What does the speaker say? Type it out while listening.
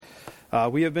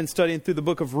We have been studying through the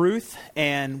book of Ruth,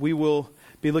 and we will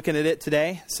be looking at it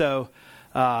today. So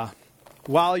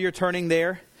while you're turning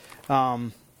there,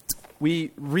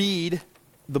 we read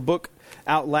the book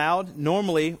out loud.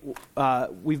 Normally,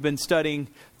 we've been studying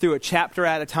through a chapter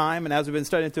at a time, and as we've been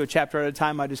studying through a chapter at a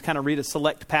time, I just kind of read a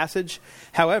select passage.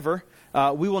 However,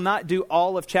 we will not do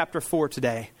all of chapter 4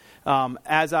 today.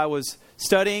 As I was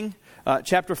studying,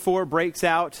 chapter 4 breaks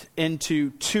out into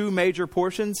two major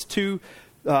portions, two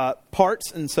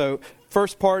parts. And so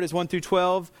first part is 1 through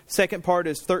 12. Second part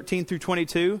is 13 through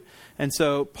 22. And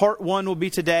so part 1 will be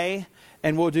today,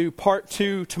 and we'll do part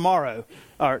 2 tomorrow.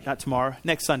 Or not tomorrow,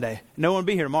 next Sunday. No one will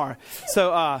be here tomorrow.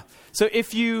 So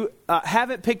if you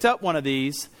haven't picked up one of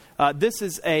these, this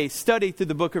is a study through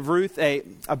the book of Ruth, a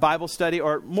Bible study,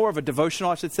 or more of a devotional,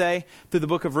 I should say, through the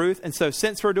book of Ruth. And so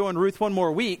since we're doing Ruth one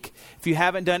more week, if you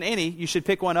haven't done any, you should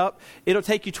pick one up. It'll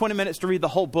take you 20 minutes to read the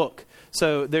whole book.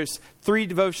 So there's 3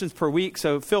 devotions per week.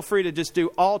 So feel free to just do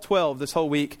all 12 this whole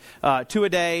week, 2 a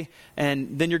day,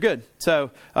 and then you're good.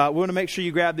 So we want to make sure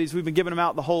you grab these. We've been giving them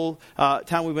out the whole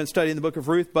time we've been studying the book of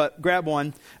Ruth, but grab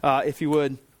one if you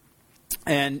would.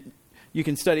 And you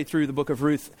can study through the book of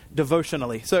Ruth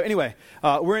devotionally. So anyway,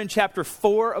 we're in chapter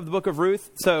 4 of the book of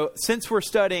Ruth. So since we're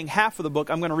studying half of the book,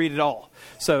 I'm going to read it all.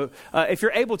 So if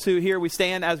you're able to, here we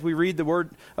stand as we read the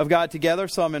word of God together.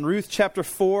 So I'm in Ruth chapter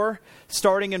 4,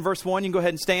 starting in verse 1. You can go ahead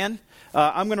and stand.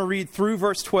 I'm going to read through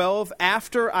verse 12.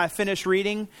 After I finish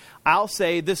reading, I'll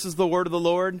say, "This is the word of the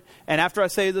Lord." And after I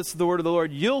say, "This is the word of the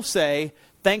Lord," you'll say,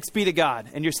 "Thanks be to God."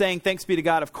 And you're saying thanks be to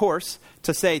God, of course,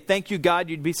 to say, "Thank you, God,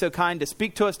 you'd be so kind to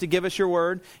speak to us, to give us your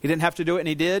word." He didn't have to do it, and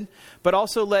he did. But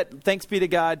also let thanks be to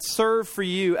God serve for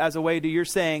you as a way to you're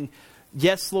saying,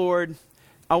 "Yes, Lord,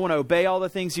 I want to obey all the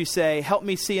things you say. Help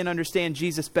me see and understand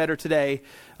Jesus better today.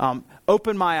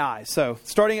 Open my eyes." So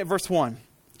starting at verse 1,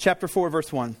 chapter 4,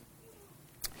 verse 1.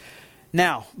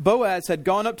 Now, Boaz had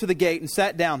gone up to the gate and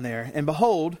sat down there, and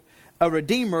behold, a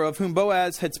redeemer of whom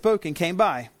Boaz had spoken came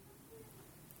by.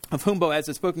 And Boaz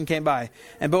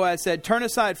said, "Turn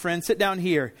aside, friend, sit down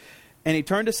here." And he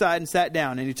turned aside and sat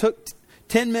down. And he took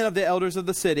 10 men of the elders of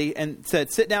the city and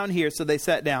said, "Sit down here." So they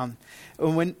sat down.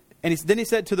 Then he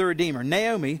said to the redeemer,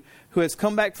 "Naomi, who has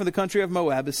come back from the country of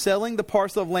Moab, is selling the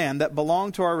parcel of land that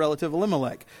belonged to our relative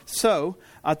Elimelech. So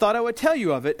I thought I would tell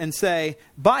you of it and say,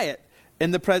 buy it, in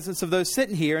the presence of those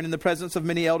sitting here and in the presence of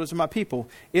many elders of my people.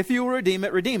 If you will redeem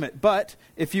it, redeem it. But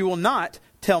if you will not,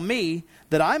 tell me,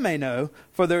 that I may know,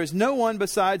 for there is no one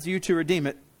besides you to redeem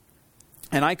it,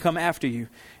 and I come after you."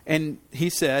 And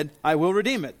he said, "I will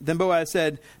redeem it." Then Boaz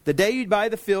said, "The day you buy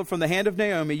the field from the hand of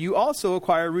Naomi, you also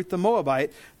acquire Ruth the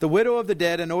Moabite, the widow of the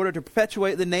dead, in order to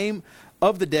perpetuate the name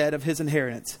of the dead of his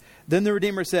inheritance." Then the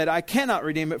Redeemer said, "I cannot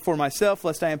redeem it for myself,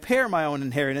 lest I impair my own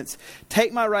inheritance.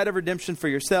 Take my right of redemption for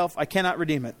yourself. I cannot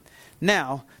redeem it."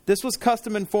 Now, this was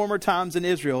custom in former times in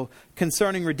Israel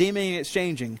concerning redeeming and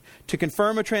exchanging. To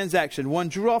confirm a transaction, one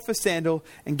drew off his sandal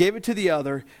and gave it to the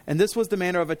other, and this was the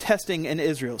manner of attesting in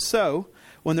Israel. So,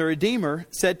 when the Redeemer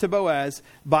said to Boaz,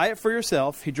 "Buy it for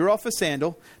yourself," he drew off his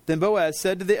sandal. Then Boaz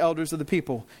said to the elders of the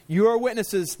people, "You are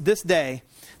witnesses this day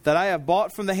that I have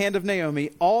bought from the hand of Naomi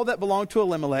all that belonged to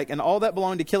Elimelech and all that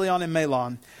belonged to Chilion and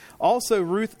Mahlon. Also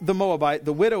Ruth the Moabite,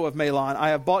 the widow of Mahlon, I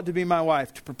have bought to be my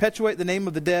wife, to perpetuate the name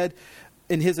of the dead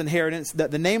in his inheritance, that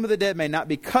the name of the dead may not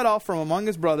be cut off from among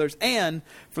his brothers and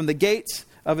from the gates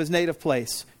of his native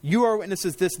place. You are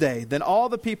witnesses this day." Then all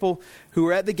the people who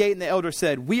were at the gate and the elders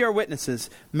said, "We are witnesses.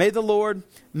 May the Lord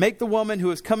make the woman who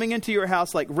is coming into your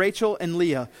house like Rachel and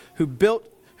Leah,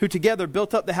 who together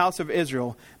built up the house of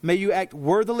Israel. May you act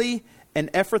worthily in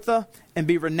Ephrathah and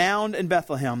be renowned in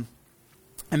Bethlehem.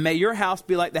 And may your house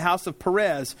be like the house of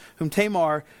Perez, whom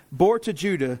Tamar bore to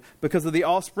Judah, because of the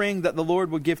offspring that the Lord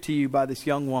will give to you by this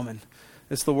young woman."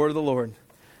 It's the word of the Lord.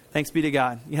 Thanks be to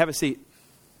God. You have a seat.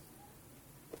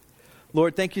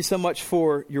 Lord, thank you so much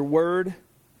for your word.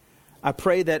 I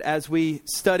pray that as we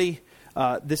study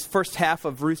this first half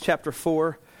of Ruth chapter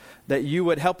 4, that you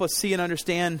would help us see and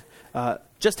understand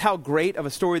just how great of a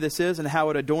story this is and how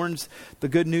it adorns the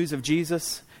good news of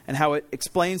Jesus and how it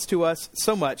explains to us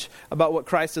so much about what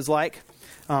Christ is like.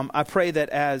 I pray that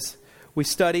as we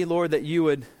study, Lord, that you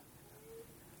would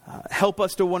help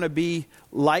us to want to be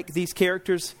like these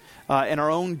characters in our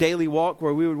own daily walk,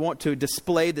 where we would want to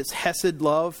display this hesed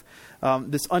love,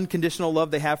 this unconditional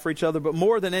love they have for each other. But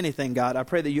more than anything, God, I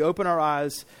pray that you open our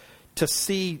eyes to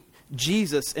see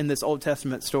Jesus in this Old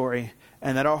Testament story,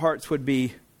 and that our hearts would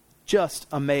be just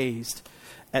amazed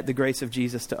at the grace of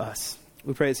Jesus to us.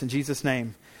 We pray this in Jesus'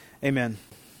 name. Amen.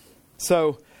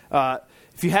 So,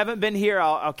 if If you haven't been here,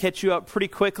 I'll catch you up pretty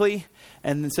quickly,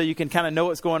 and so you can kind of know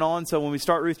what's going on. So when we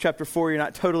start Ruth chapter 4, you're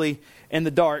not totally in the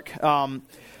dark.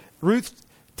 Ruth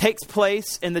takes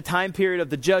place in the time period of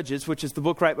the Judges, which is the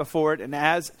book right before it. And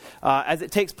as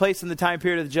it takes place in the time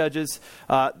period of the Judges,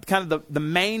 kind of the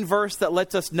main verse that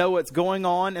lets us know what's going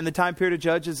on in the time period of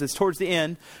Judges is towards the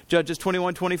end, Judges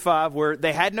 21-25, where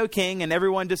they had no king and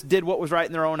everyone just did what was right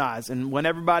in their own eyes. And when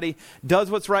everybody does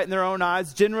what's right in their own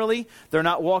eyes, generally, they're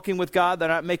not walking with God, they're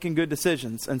not making good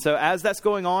decisions. And so as that's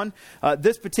going on,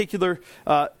 this particular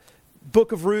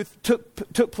book of Ruth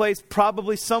took place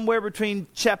probably somewhere between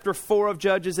chapter 4 of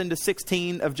Judges into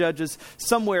 16 of Judges,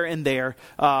 somewhere in there,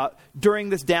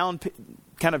 during this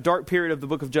kind of dark period of the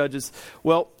book of Judges.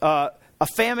 Well, a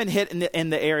famine hit in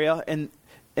the area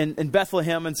in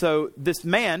Bethlehem, and so this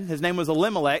man, his name was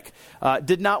Elimelech,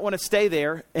 did not want to stay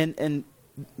there in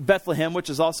Bethlehem, which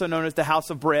is also known as the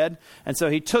house of bread. And so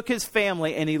he took his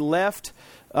family and he left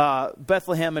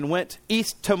Bethlehem and went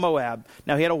east to Moab.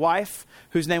 Now he had a wife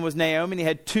whose name was Naomi, and he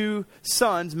had two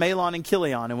sons, Mahlon and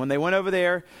Chilion. And when they went over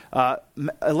there,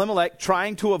 Elimelech,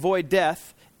 trying to avoid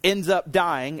death, ends up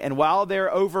dying. And while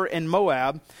they're over in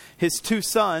Moab, his two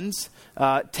sons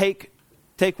take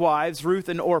wives, Ruth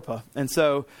and Orpah. And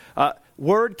so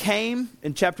word came,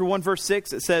 in chapter 1, verse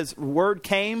 6, it says, word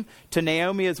came to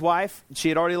Naomi, his wife. She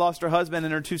had already lost her husband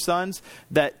and her two sons,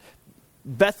 that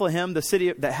Bethlehem, the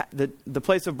city, the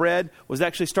place of bread, was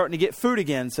actually starting to get food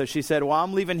again. So she said, well,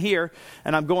 I'm leaving here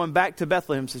and I'm going back to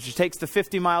Bethlehem. So she takes the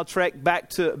 50-mile trek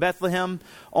back to Bethlehem.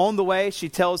 On the way, she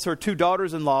tells her two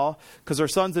daughters-in-law, because her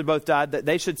sons had both died, that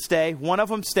they should stay. One of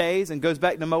them stays and goes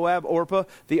back to Moab, Orpah.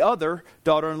 The other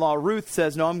daughter-in-law, Ruth,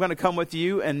 says, no, I'm going to come with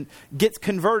you, and gets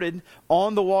converted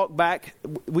on the walk back.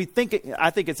 I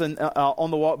think it's on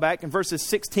the walk back. In verses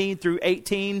 16 through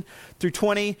 18 through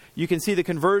 20, you can see the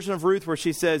conversion of Ruth, where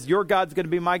she says, your God's going to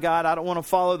be my God. I don't want to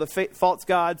follow the false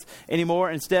gods anymore.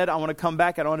 Instead, I want to come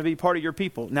back. I don't want to be part of your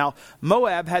people. Now,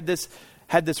 Moab had this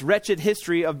wretched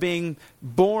history of being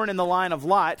born in the line of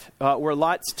Lot, where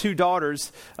Lot's two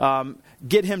daughters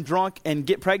get him drunk and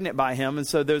get pregnant by him. And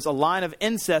so there's a line of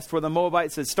incest where the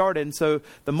Moabites had started. And so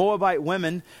the Moabite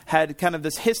women had kind of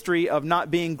this history of not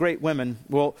being great women.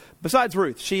 Well, besides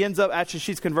Ruth, she ends up, actually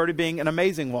she's converted, being an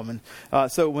amazing woman.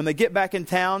 So when they get back in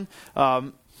town,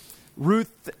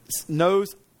 Ruth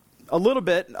knows a little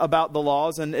bit about the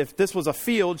laws, and if this was a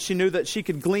field, she knew that she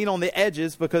could glean on the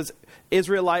edges, because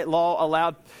Israelite law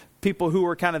allowed people who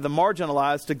were kind of the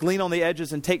marginalized to glean on the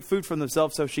edges and take food for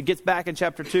themselves. So she gets back in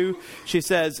chapter 2. She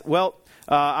says, well,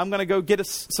 I'm going to go get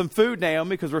us some food, Naomi,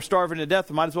 because we're starving to death.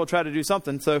 We might as well try to do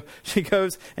something. So she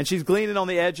goes and she's gleaning on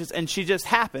the edges, and she just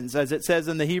happens, as it says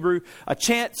in the Hebrew, a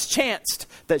chance chanced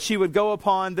that she would go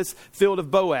upon this field of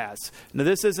Boaz. Now,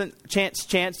 this isn't chance.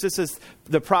 This is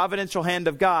the providential hand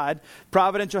of God.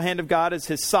 Providential hand of God is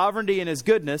his sovereignty and his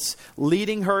goodness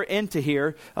leading her into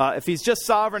here. If he's just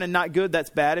sovereign and not good,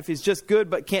 that's bad. If he's just good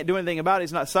but can't do anything about it,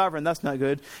 he's not sovereign, that's not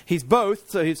good. He's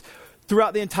both. So he's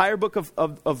throughout the entire book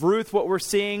of Ruth, what we're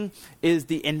seeing is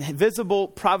the invisible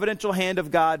providential hand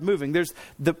of God moving. There's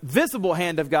the visible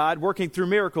hand of God working through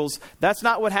miracles. That's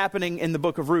not what's happening in the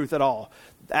book of Ruth at all.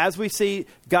 As we see,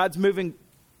 God's moving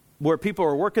where people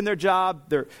are working their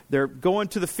job, they're going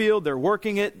to the field, they're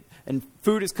working it, and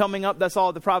food is coming up. That's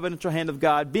all the providential hand of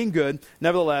God being good,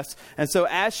 nevertheless. And so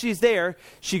as she's there,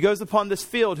 she goes upon this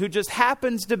field, who just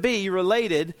happens to be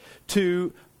related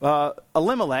to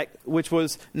Elimelech, which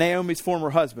was Naomi's former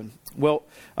husband. Well,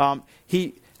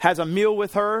 he has a meal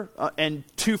with her and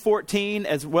 2:14,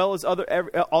 as well as all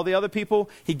the other people.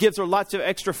 He gives her lots of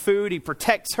extra food. He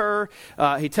protects her.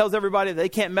 He tells everybody that they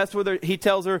can't mess with her. He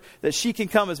tells her that she can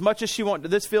come as much as she wants to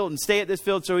this field and stay at this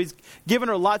field. So he's given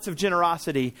her lots of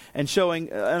generosity and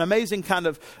showing an amazing kind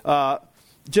of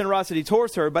generosity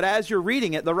towards her. But as you're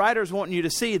reading it, the writer's wanting you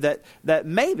to see that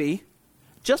maybe,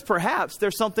 just perhaps,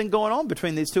 there's something going on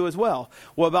between these two as well.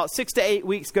 Well, about 6 to 8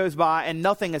 weeks goes by and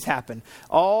nothing has happened.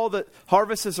 All the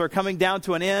harvests are coming down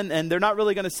to an end, and they're not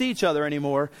really going to see each other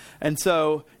anymore. And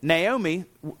so Naomi,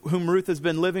 whom Ruth has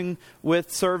been living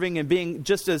with, serving, and being,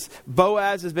 just as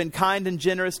Boaz has been kind and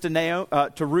generous to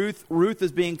Ruth, Ruth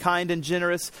is being kind and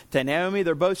generous to Naomi.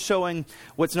 They're both showing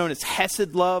what's known as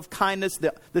hesed love, kindness,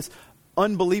 this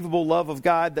unbelievable love of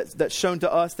God that's shown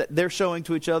to us, that they're showing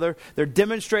to each other. They're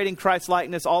demonstrating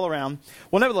Christ-likeness all around.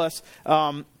 Well, nevertheless,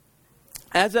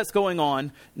 as that's going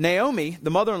on, Naomi,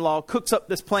 the mother-in-law, cooks up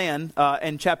this plan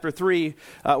in chapter 3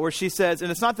 where she says,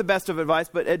 and it's not the best of advice,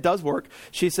 but it does work.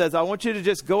 She says, I want you to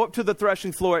just go up to the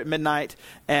threshing floor at midnight,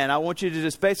 and I want you to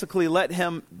just basically let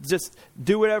him just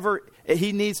do whatever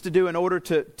he needs to do in order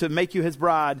to make you his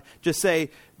bride. Just say,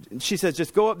 she says,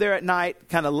 just go up there at night,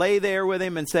 kind of lay there with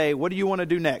him and say, what do you want to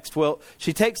do next? Well,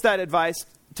 she takes that advice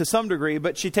to some degree,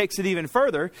 but she takes it even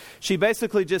further. She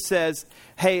basically just says,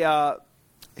 hey,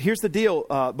 here's the deal,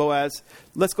 Boaz.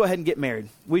 Let's go ahead and get married.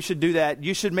 We should do that.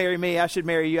 You should marry me. I should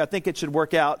marry you. I think it should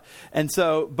work out. And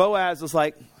so Boaz was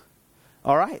like,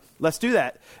 all right, let's do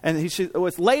that. And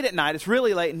it's late at night. It's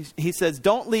really late. And he says,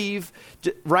 don't leave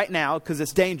right now because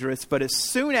it's dangerous. But as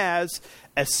soon as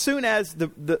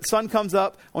the sun comes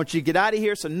up, I want you to get out of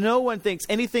here so no one thinks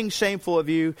anything shameful of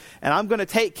you. And I'm going to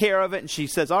take care of it. And she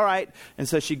says, all right. And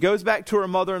so she goes back to her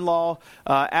mother-in-law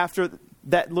after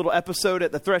that little episode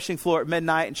at the threshing floor at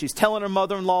midnight, and she's telling her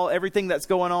mother-in-law everything that's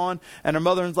going on, and her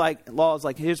mother-in-law is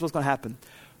like, here's what's going to happen.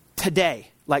 Today,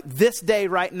 like this day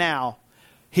right now,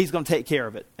 he's going to take care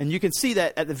of it. And you can see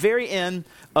that at the very end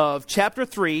of chapter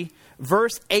 3,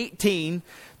 verse 18,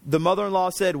 the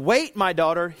mother-in-law said, wait, my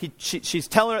daughter. She's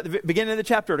telling her at the beginning of the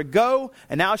chapter to go,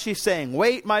 and now she's saying,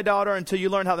 wait, my daughter, until you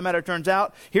learn how the matter turns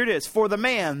out. Here it is. For the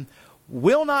man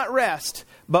will not rest,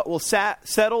 but will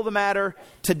settle the matter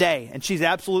today. And she's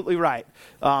absolutely right.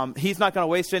 He's not going to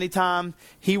waste any time.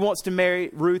 He wants to marry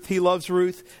Ruth. He loves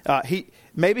Ruth.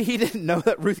 Maybe he didn't know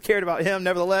that Ruth cared about him.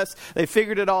 Nevertheless, they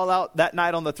figured it all out that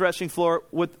night on the threshing floor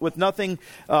with nothing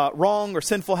wrong or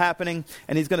sinful happening.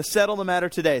 And he's going to settle the matter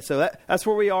today. So that's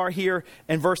where we are here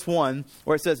in verse 1,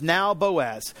 where it says, now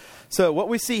Boaz. So what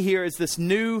we see here is this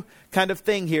new kind of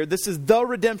thing here. This is the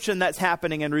redemption that's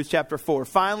happening in Ruth chapter 4.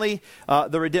 Finally,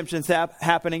 the redemption's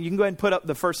happening. You can go ahead and put up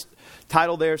the first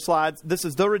title there, slides. This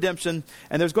is the redemption.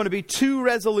 And there's going to be 2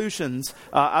 resolutions.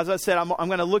 As I said, I'm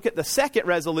going to look at the second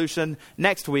resolution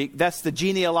next week. That's the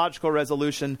genealogical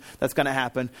resolution that's going to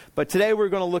happen. But today we're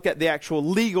going to look at the actual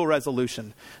legal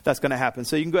resolution that's going to happen.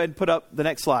 So you can go ahead and put up the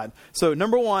next slide. So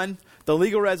number 1, the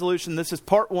legal resolution. This is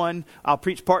part 1. I'll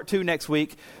preach part 2 next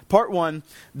week. Part 1,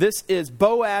 this is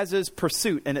Boaz's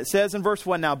pursuit. And it says in verse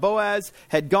 1, now Boaz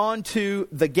had gone to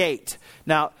the gate.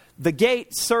 Now, the gate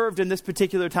served in this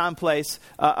particular time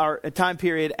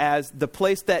period as the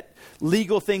place that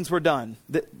legal things were done.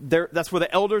 That's where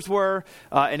the elders were.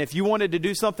 And if you wanted to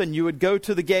do something, you would go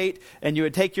to the gate and you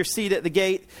would take your seat at the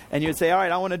gate and you would say, all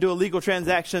right, I want to do a legal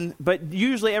transaction. But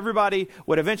usually everybody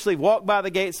would eventually walk by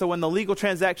the gate. So when the legal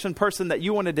transaction person that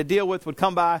you wanted to deal with would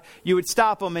come by, you would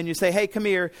stop them and you say, hey, come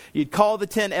here. You'd call the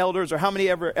 10 elders or how many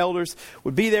ever elders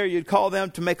would be there. You'd call them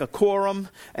to make a quorum.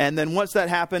 And then once that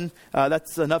happened,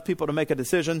 that's enough people to make a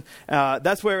decision.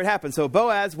 That's where it happened. So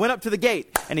Boaz went up to the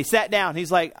gate and he sat down.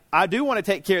 He's like, I do want to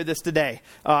take care of this today.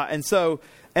 And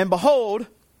behold,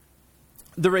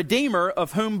 the Redeemer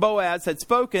of whom Boaz had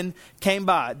spoken came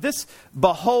by. This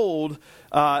behold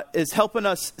is helping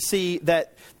us see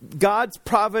that God's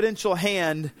providential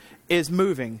hand is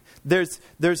moving. There's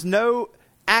no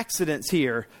accidents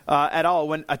here at all.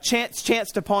 When a chance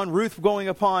chanced upon Ruth going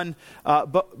upon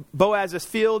Boaz's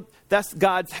field, that's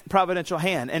God's providential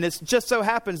hand. And it just so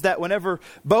happens that whenever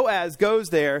Boaz goes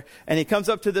there and he comes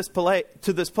up to this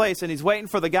place and he's waiting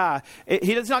for the guy,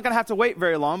 he's not going to have to wait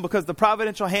very long because the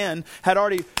providential hand had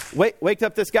already waked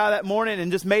up this guy that morning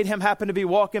and just made him happen to be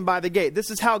walking by the gate. This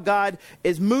is how God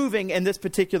is moving in this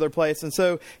particular place. And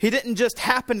so he didn't just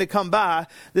happen to come by.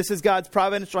 This is God's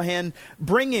providential hand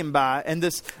bringing him by. And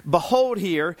this behold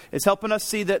here is helping us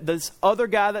see that this other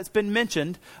guy that's been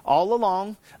mentioned all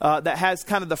along that has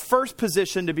kind of the first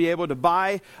position to be able to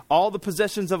buy all the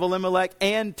possessions of Elimelech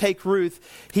and take Ruth,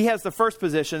 he has the first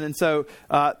position. And so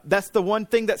that's the one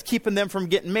thing that's keeping them from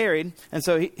getting married. And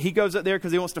so he goes up there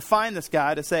because he wants to find this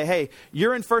guy to say, hey,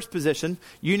 you're in first position.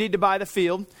 You need to buy the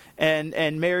field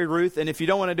and marry Ruth. And if you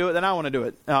don't want to do it, then I want to do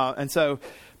it. And so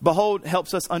behold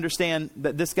helps us understand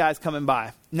that this guy's coming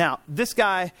by. Now, this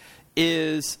guy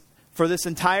is, for this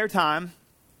entire time,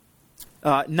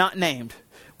 not named.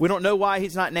 We don't know why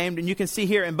he's not named. And you can see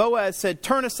here, and Boaz said,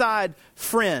 turn aside,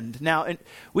 friend. Now,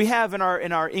 we have in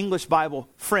our English Bible,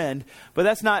 friend, but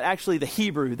that's not actually the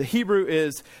Hebrew. The Hebrew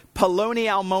is Poloni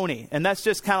Almoni. And that's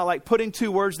just kind of like putting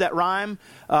 2 words that rhyme.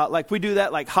 Like we do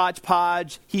that, like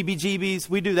hodgepodge, heebie-jeebies.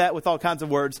 We do that with all kinds of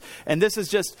words. And this is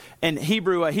just in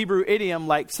Hebrew, a Hebrew idiom,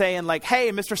 like saying like,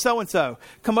 hey, Mr. So-and-so,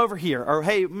 come over here. Or,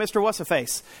 hey, Mr.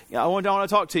 What's-a-face, I want to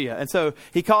talk to you. And so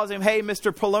he calls him, hey,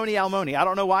 Mr. Poloni Almoni. I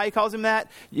don't know why he calls him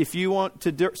that. if you want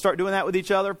to start doing that with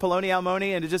each other, Poloni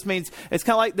Almoni, and it just means, it's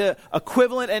kind of like the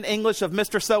equivalent in English of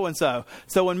Mr. So-and-so.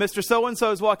 So when Mr.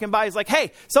 So-and-so is walking by, he's like,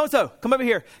 hey, so-and-so, come over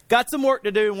here. Got some work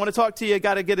to do. Want to talk to you.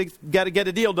 Got to get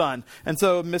a deal done. And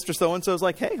so Mr. So-and-so is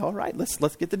like, hey, all right,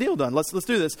 let's get the deal done. Let's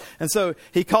do this. And so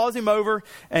he calls him over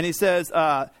and he says,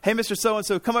 hey, Mr.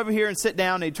 So-and-so, come over here and sit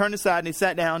down. And he turned aside and he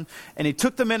sat down and he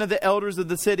took them into the elders of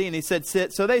the city and he said,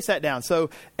 sit. So they sat down. So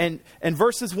in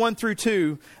verses 1 through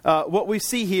 2, what we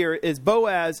see here is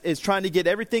Boaz is trying to get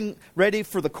everything ready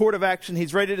for the court of action.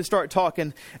 He's ready to start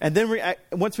talking. And then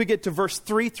once we get to verse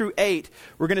 3 through 8,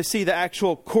 we're going to see the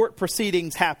actual court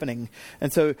proceedings happening.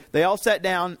 And so they all sat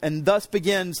down, and thus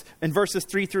begins in verses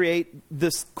 3 through 8,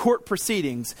 this court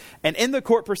proceedings. And in the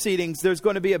court proceedings, there's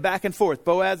going to be a back and forth.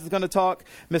 Boaz is going to talk.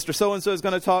 Mr. So-and-so is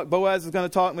going to talk. Boaz is going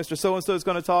to talk. Mr. So-and-so is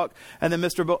going to talk. And then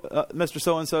Mr.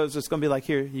 So-and-so is just going to be like,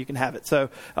 here, you can have it. So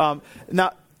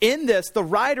now, in this, the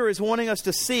writer is wanting us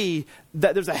to see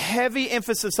that there's a heavy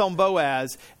emphasis on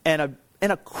Boaz and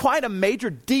quite a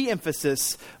major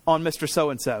de-emphasis on Mr.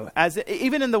 So-and-so.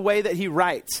 Even in the way that he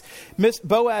writes,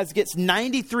 Boaz gets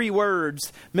 93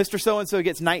 words, Mr. So-and-so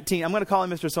gets 19. I'm going to call him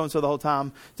Mr. So-and-so the whole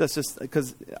time. That's just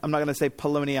because I'm not going to say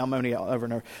Poloni Almoni over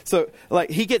and over. So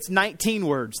he gets 19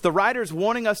 words. The writer's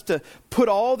wanting us to put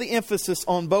all the emphasis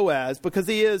on Boaz because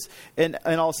he is, in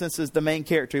all senses, the main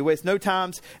character. He wastes no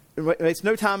time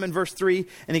in verse 3,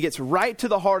 and he gets right to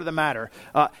the heart of the matter.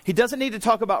 He doesn't need to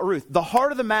talk about Ruth. The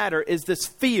heart of the matter is this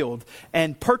field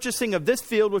and purchasing of this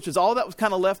field, which is all that was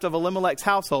kind of left of Elimelech's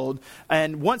household.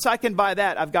 And once I can buy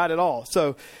that, I've got it all.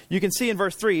 So you can see in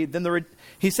verse 3, then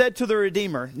he said to the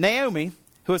Redeemer, Naomi,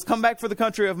 who has come back from the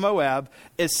country of Moab,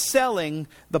 is selling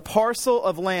the parcel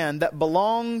of land that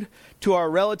belonged to our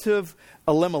relative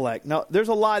Elimelech. Now, there's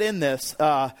a lot in this.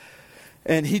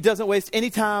 And he doesn't waste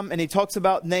any time, and he talks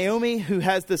about Naomi, who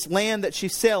has this land that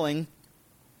she's selling,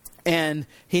 and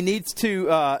he needs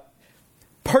to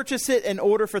purchase it in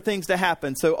order for things to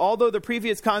happen. So although the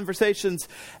previous conversations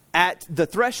at the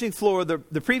threshing floor the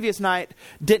previous night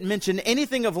didn't mention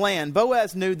anything of land,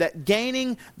 Boaz knew that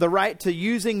gaining the right to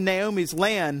using Naomi's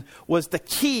land was the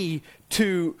key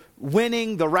to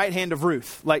winning the right hand of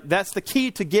Ruth. Like, that's the key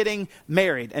to getting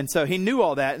married. And so he knew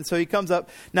all that. And so he comes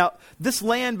up. Now, this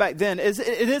land back then, it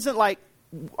isn't like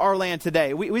our land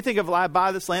today. We think of, I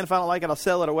buy this land. If I don't like it, I'll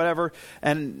sell it or whatever.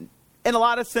 And in a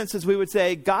lot of senses, we would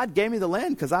say, God gave me the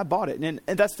land because I bought it. And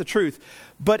that's the truth.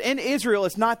 But in Israel,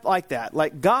 it's not like that.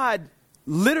 Like, God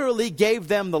literally gave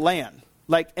them the land.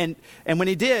 And when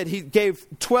he did, he gave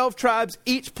 12 tribes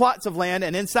each plots of land.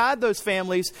 And inside those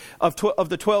families of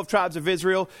the 12 tribes of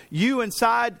Israel,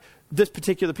 inside this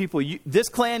particular people, this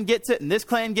clan gets it and this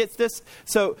clan gets this.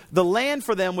 So the land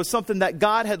for them was something that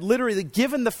God had literally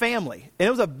given the family. And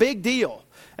it was a big deal.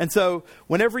 And so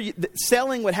whenever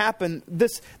selling would happen,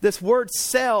 this word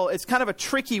sell is kind of a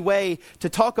tricky way to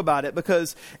talk about it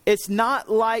because it's not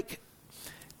like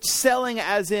selling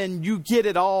as in you get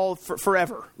it all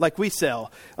forever, like we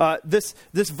sell. This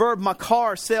verb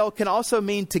makar, sell, can also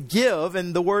mean to give,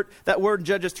 and that word in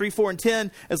Judges 3, 4, and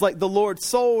 10 is like the Lord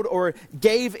sold or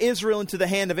gave Israel into the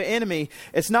hand of an enemy.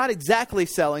 It's not exactly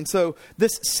selling. So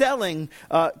this selling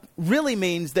really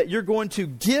means that you're going to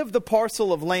give the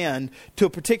parcel of land to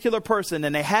a particular person,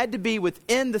 and they had to be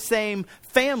within the same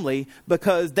family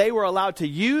because they were allowed to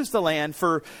use the land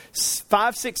for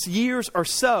 5-6 years or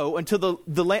so until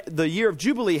the year of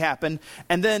Jubilee happened.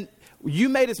 And then you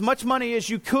made as much money as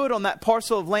you could on that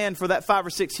parcel of land for that 5 or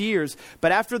 6 years.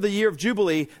 But after the year of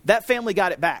Jubilee, that family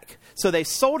got it back. So they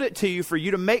sold it to you for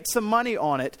you to make some money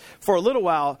on it for a little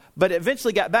while, but it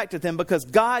eventually got back to them because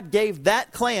God gave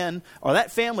that clan or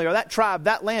that family or that tribe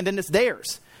that land, and it's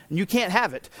theirs. And you can't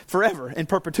have it forever in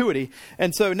perpetuity.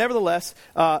 And so nevertheless,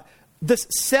 this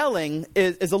selling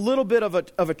is a little bit of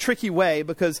a tricky way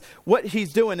because what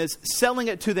he's doing is selling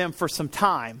it to them for some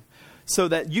time so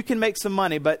that you can make some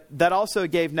money. But that also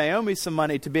gave Naomi some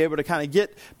money to be able to kind of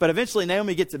get. But eventually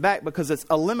Naomi gets it back because it's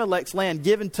Elimelech's land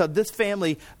given to this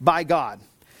family by God.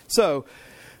 So,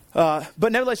 but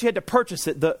nevertheless, you had to purchase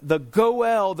it. The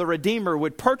Goel, the Redeemer,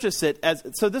 would purchase it.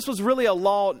 So this was really a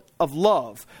law of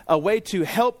love, a way to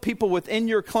help people within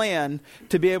your clan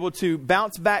to be able to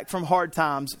bounce back from hard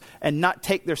times and not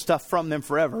take their stuff from them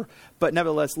forever. But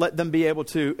nevertheless, let them be able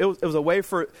to. It was a way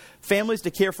for families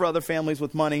to care for other families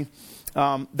with money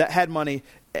that had money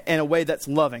in a way that's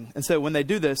loving. And so when they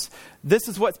do this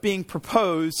is what's being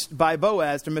proposed by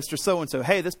Boaz to Mr. So-and-so.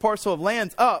 Hey, this parcel of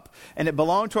land's up and it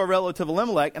belonged to our relative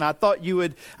Elimelech. And I thought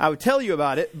I would tell you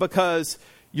about it because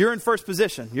you're in first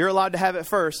position. You're allowed to have it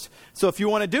first. So if you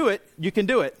want to do it, you can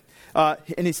do it.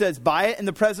 And he says, buy it in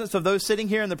the presence of those sitting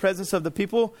here, in the presence of the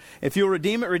people. If you'll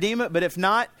redeem it. But if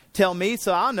not, tell me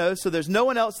so I'll know. So there's no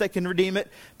one else that can redeem it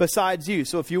besides you.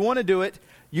 So if you want to do it,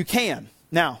 you can.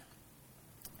 Now,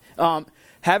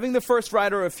 having the first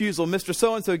right of refusal, Mr.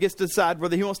 So-and-so gets to decide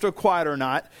whether he wants to acquire it or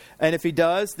not. And if he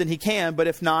does, then he can. But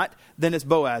if not, then it's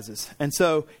Boaz's. And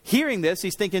so hearing this,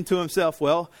 he's thinking to himself,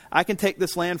 well, I can take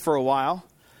this land for a while.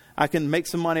 I can make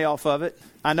some money off of it.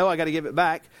 I know I got to give it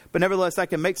back. But nevertheless, I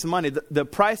can make some money. The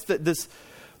price that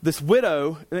this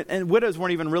widow, and widows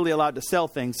weren't even really allowed to sell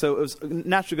things, so it was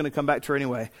naturally going to come back to her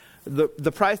anyway.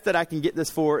 The price that I can get this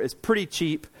for is pretty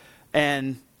cheap,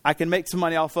 and I can make some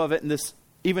money off of it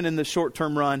even in the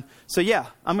short-term run. So yeah,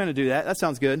 I'm going to do that. That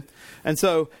sounds good. And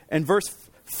so in verse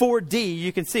 4d,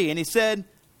 you can see, and he said,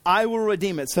 I will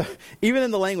redeem it. So even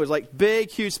in the language, like big,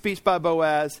 huge speech by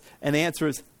Boaz, and the answer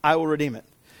is, I will redeem it.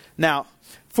 Now,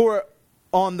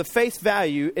 on the face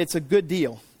value, it's a good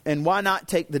deal. And why not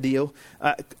take the deal?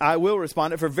 I will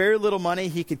respond. For very little money,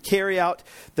 he could carry out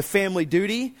the family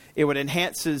duty. It would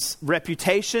enhance his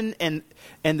reputation in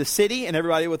the city, and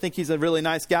everybody would think he's a really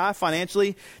nice guy.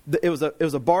 Financially, it was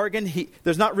a bargain.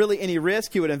 There's not really any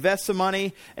risk. He would invest some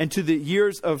money into the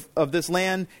years of this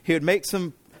land. He would make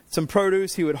some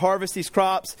produce. He would harvest these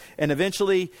crops, and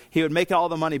eventually he would make all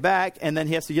the money back, and then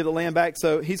he has to give the land back.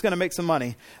 So he's going to make some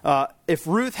money. If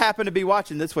Ruth happened to be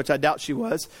watching this, which I doubt she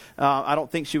was, I don't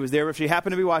think she was there. If she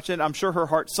happened to be watching it, I'm sure her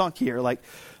heart sunk here, like,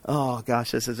 oh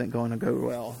gosh, this isn't going to go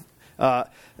well.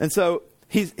 And so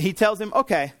he tells him,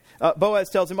 okay. Boaz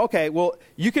tells him, okay, well,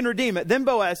 you can redeem it. Then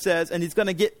Boaz says, and he's going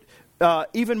to get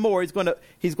even more, he's going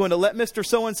to let Mr.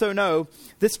 So-and-so know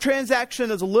this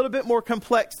transaction is a little bit more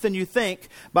complex than you think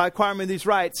by acquiring these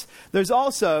rights. There's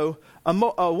also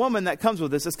a woman that comes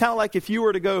with this. It's kind of like if you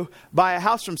were to go buy a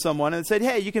house from someone and said,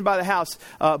 hey, you can buy the house,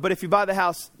 but if you buy the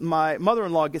house, my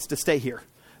mother-in-law gets to stay here.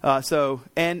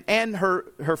 And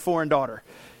her foreign daughter.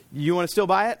 You want to still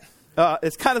buy it?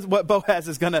 It's kind of what Boaz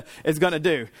is gonna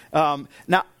do.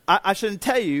 Now, I shouldn't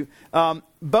tell you,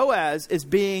 Boaz is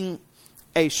being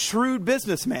a shrewd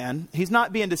businessman. He's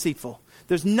not being deceitful.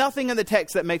 There's nothing in the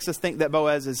text that makes us think that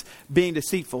Boaz is being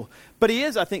deceitful. But he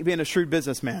is, I think, being a shrewd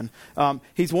businessman.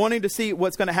 He's wanting to see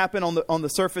what's going to happen on the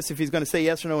surface, if he's going to say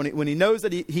yes or no. When he knows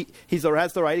that he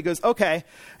has the right, he goes, okay.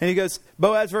 And he goes,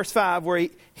 Boaz, verse 5, where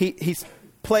he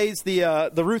plays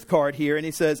the Ruth card here, and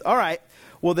he says, all right,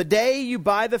 well, the day you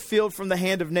buy the field from the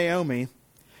hand of Naomi,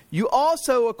 you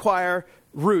also acquire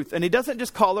Ruth. And he doesn't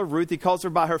just call her Ruth. He calls her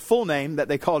by her full name that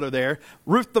they called her there,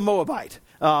 Ruth the Moabite.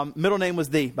 Middle name was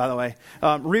by the way.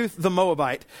 Ruth the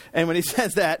Moabite. And when he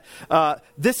says that,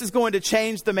 this is going to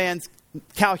change the man's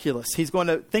calculus. He's going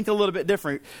to think a little bit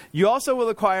different. You also will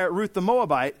acquire Ruth the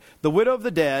Moabite, the widow of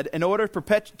the dead, in order to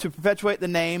perpetuate the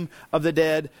name of the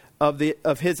dead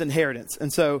of his inheritance.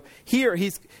 And so here,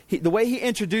 the way he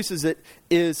introduces it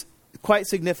is quite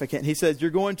significant. He says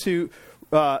you're going to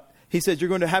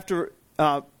have to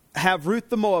have Ruth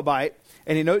the Moabite,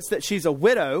 and he notes that she's a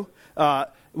widow.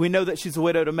 We know that she's a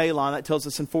widow to Mahlon. That tells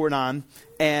us in 4:9.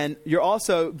 And you're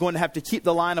also going to have to keep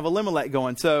the line of Elimelech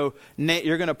going. So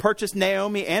you're going to purchase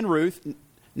Naomi and Ruth.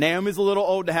 Naomi's a little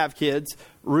old to have kids.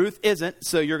 Ruth isn't.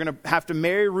 So you're going to have to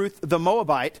marry Ruth the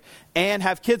Moabite and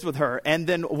have kids with her. And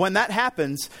then when that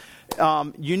happens,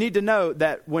 you need to know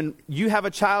that when you have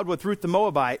a child with Ruth the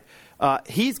Moabite,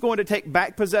 he's going to take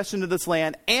back possession of this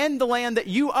land and the land that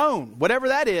you own. Whatever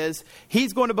that is,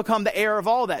 he's going to become the heir of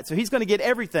all that. So he's going to get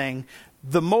everything,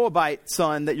 the Moabite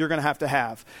son that you're going to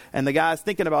have. And the guy's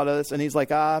thinking about this, and he's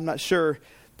like, I'm not sure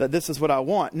that this is what I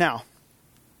want. Now,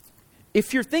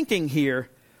 if you're thinking here,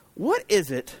 what is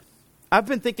it? I've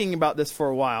been thinking about this for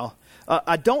a while.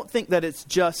 I don't think that it's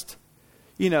just,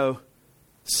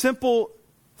 simple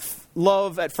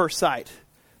love at first sight.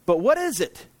 But what is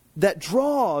it that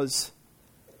draws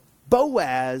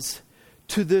Boaz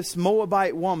to this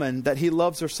Moabite woman that he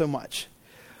loves her so much?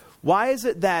 Why is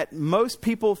it that most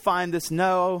people find this,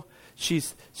 no,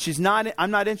 she's not, I'm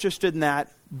not interested in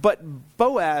that, but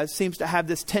Boaz seems to have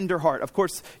this tender heart. Of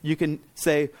course, you can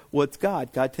say, well, it's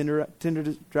God. God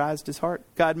tenderized his heart.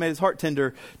 God made his heart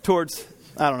tender towards,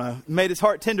 made his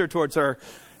heart tender towards her.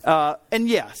 And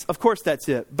yes, of course that's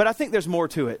it. But I think there's more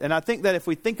to it. And I think that if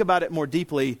we think about it more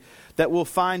deeply, that we'll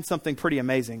find something pretty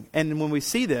amazing. And when we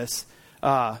see this,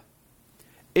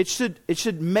 it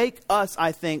should make us,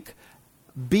 I think,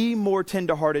 be more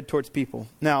tenderhearted towards people.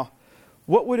 Now,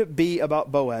 what would it be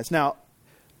about Boaz? Now,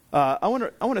 I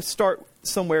want to start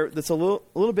somewhere that's a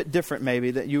little bit different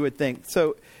maybe that you would think.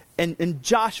 So in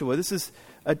Joshua, this is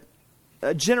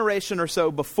a generation or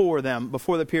so before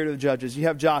the period of the Judges. You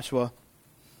have Joshua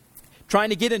trying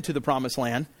to get into the promised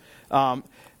land.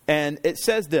 And it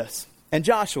says this, and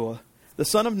Joshua, the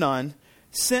son of Nun,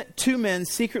 sent 2 men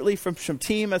secretly from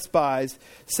Shittim as spies,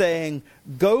 saying,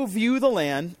 go view the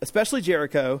land, especially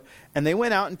Jericho. And they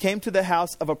went out and came to the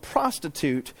house of a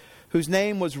prostitute whose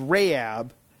name was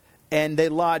Rahab, and they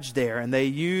lodged there. And they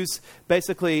use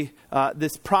basically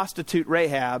this prostitute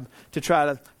Rahab to try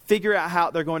to figure out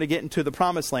how they're going to get into the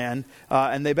promised land.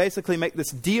 And they basically make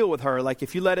this deal with her, like,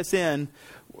 if you let us in,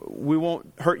 we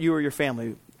won't hurt you or your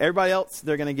family. Everybody else,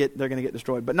 they're going to get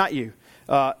destroyed, but not you.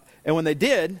 And when they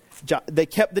did, they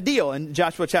kept the deal. In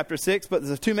Joshua chapter 6, but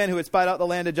the 2 men who had spied out the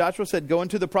land of Joshua said, go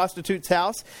into the prostitute's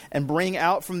house and bring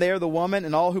out from there the woman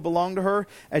and all who belong to her,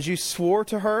 as you swore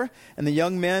to her. And the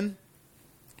young men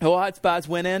who all had spies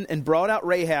went in and brought out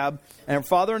Rahab and her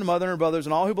father and mother and her brothers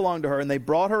and all who belonged to her. And they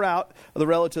brought her out of the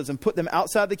relatives and put them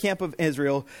outside the camp of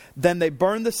Israel. Then they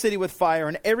burned the city with fire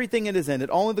and everything it is in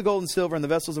it. Only the gold and silver and the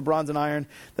vessels of bronze and iron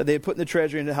that they had put in the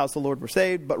treasury in the house of the Lord were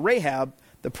saved. But Rahab,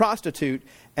 the prostitute,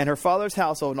 and her father's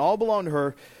household and all belonged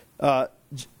to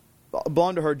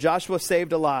her, Joshua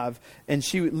saved alive. And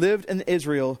she lived in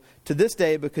Israel to this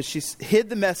day because she hid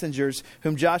the messengers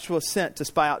whom Joshua sent to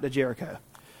spy out to Jericho.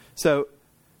 So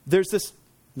there's this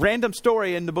random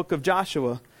story in the book of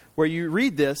Joshua where you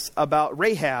read this about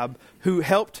Rahab, who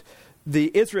helped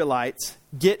the Israelites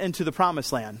get into the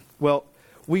promised land. Well,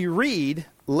 we read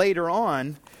later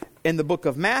on in the book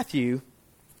of Matthew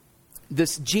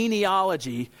this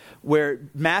genealogy where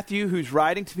Matthew, who's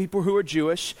writing to people who are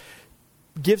Jewish,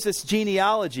 gives this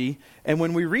genealogy. And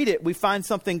when we read it, we find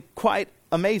something quite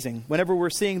amazing. Whenever we're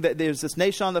seeing that there's this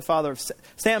Nahshon, the father of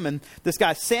Salmon, this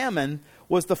guy Salmon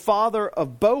was the father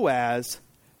of Boaz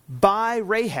by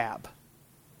Rahab.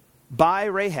 By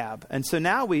Rahab. And so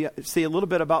now we see a little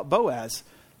bit about Boaz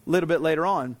a little bit later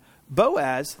on.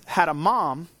 Boaz had a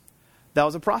mom that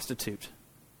was a prostitute,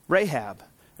 Rahab.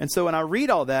 And so when I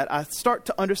read all that, I start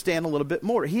to understand a little bit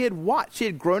more. He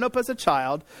had grown up as a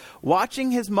child, watching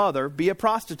his mother be a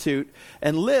prostitute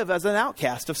and live as an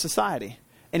outcast of society.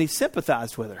 And he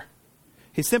sympathized with her.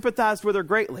 He sympathized with her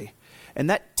greatly. And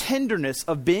that tenderness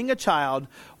of being a child,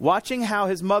 watching how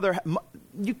his mother,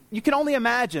 you can only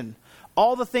imagine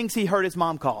all the things he heard his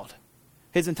mom called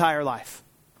his entire life.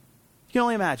 You can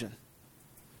only imagine.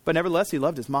 But nevertheless, he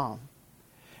loved his mom.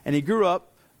 And he grew up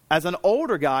as an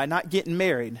older guy, not getting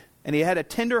married. And he had a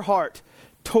tender heart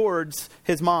towards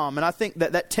his mom. And I think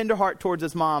that tender heart towards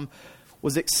his mom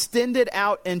was extended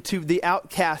out into the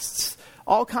outcasts,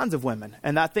 all kinds of women.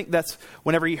 And I think that's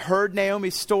whenever he heard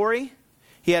Naomi's story,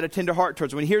 he had a tender heart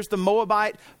towards her. When he hears the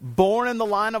Moabite, born in the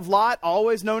line of Lot,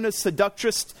 always known as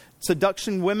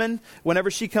seduction women,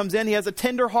 whenever she comes in, he has a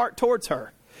tender heart towards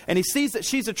her. And he sees that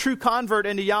she's a true convert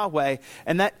into Yahweh.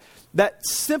 And that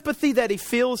sympathy that he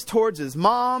feels towards his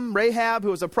mom, Rahab,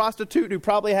 who was a prostitute, who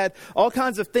probably had all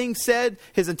kinds of things said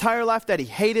his entire life that he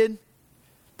hated,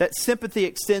 that sympathy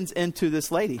extends into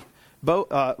this lady,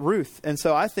 Ruth. And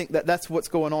so I think that that's what's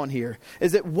going on here.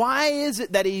 Is that why is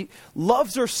it that he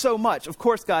loves her so much? Of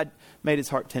course, God made his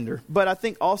heart tender. But I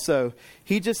think also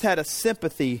he just had a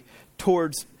sympathy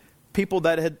towards people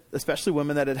that had, especially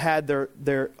women that had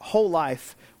their whole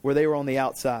life where they were on the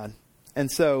outside.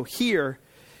 And so here,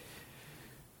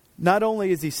 not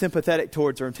only is he sympathetic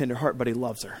towards her in tender heart, but he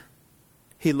loves her.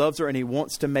 He loves her and he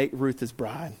wants to make Ruth his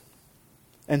bride.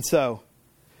 And so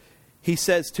he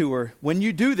says to her, when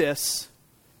you do this,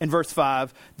 in verse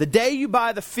 5, the day you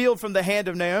buy the field from the hand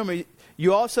of Naomi,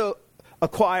 you also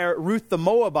acquire Ruth the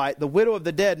Moabite, the widow of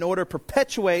the dead, in order to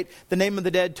perpetuate the name of the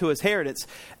dead to his inheritance.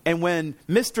 And when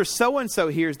Mr. So-and-so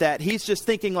hears that, he's just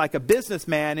thinking like a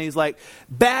businessman. And he's like,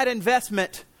 bad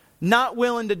investment, not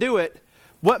willing to do it.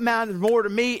 What matters more to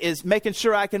me is making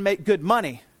sure I can make good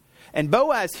money. And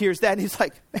Boaz hears that and he's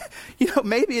like,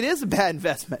 maybe it is a bad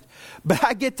investment, but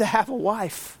I get to have a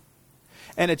wife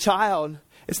and a child.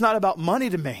 It's not about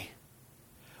money to me.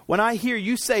 When I hear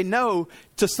you say no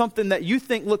to something that you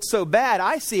think looks so bad,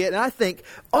 I see it and I think,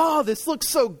 oh, this looks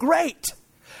so great.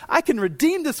 I can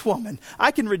redeem this woman.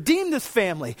 I can redeem this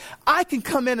family. I can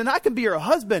come in and I can be her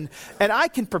husband and I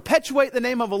can perpetuate the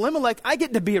name of Elimelech. I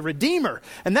get to be a redeemer.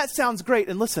 And that sounds great.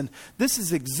 And listen, this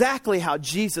is exactly how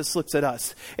Jesus looks at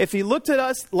us. If he looked at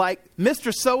us like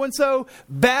Mr. So-and-so,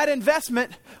 bad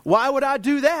investment, why would I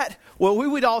do that? Well, we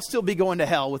would all still be going to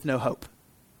hell with no hope.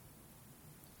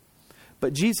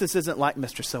 But Jesus isn't like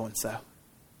Mr. So-and-so.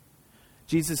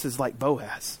 Jesus is like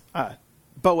Boaz.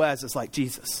 Boaz is like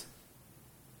Jesus.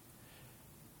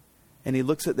 And he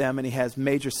looks at them and he has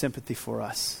major sympathy for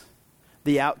us.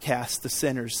 The outcasts, the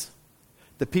sinners,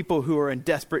 the people who are in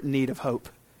desperate need of hope.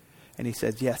 And he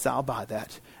says, yes, I'll buy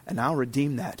that and I'll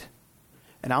redeem that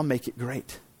and I'll make it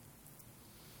great.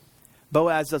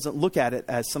 Boaz doesn't look at it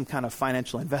as some kind of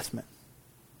financial investment.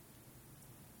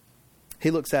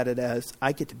 He looks at it as,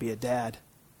 I get to be a dad.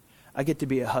 I get to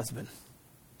be a husband.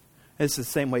 It's the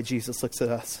same way Jesus looks at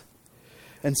us.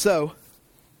 And so,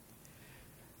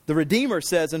 the Redeemer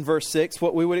says in verse 6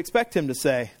 what we would expect him to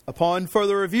say. Upon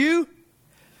further review,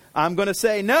 I'm going to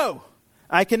say no.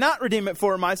 I cannot redeem it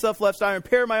for myself, lest I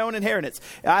impair my own inheritance.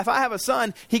 If I have a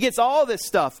son, he gets all this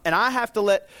stuff, and I have to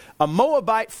let a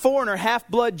Moabite foreigner,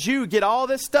 half-blood Jew, get all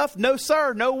this stuff? No,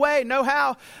 sir. No way. No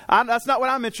how. That's not what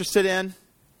I'm interested in.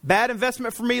 Bad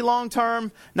investment for me long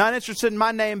term. Not interested in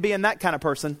my name being that kind of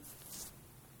person.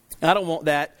 I don't want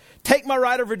that. Take my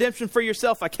right of redemption for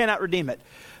yourself. I cannot redeem it.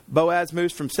 Boaz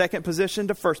moves from second position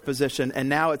to first position, and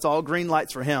now it's all green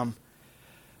lights for him.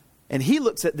 And he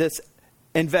looks at this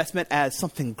investment as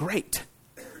something great.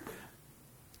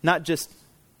 Not just,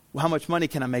 well, how much money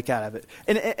can I make out of it?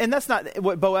 And that's not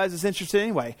what Boaz is interested in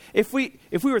anyway. If we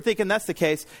were thinking that's the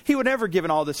case, he would never have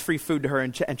given all this free food to her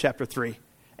in chapter 3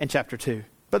 and chapter 2.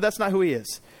 But that's not who he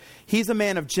is. He's a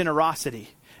man of generosity.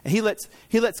 And he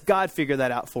lets God figure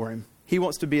that out for him. He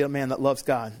wants to be a man that loves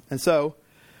God. And so,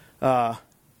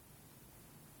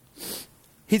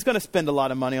 he's going to spend a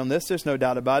lot of money on this. There's no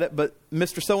doubt about it. But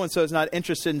Mr. So-and-so is not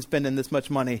interested in spending this much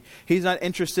money. He's not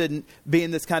interested in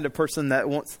being this kind of person that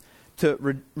wants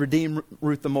to redeem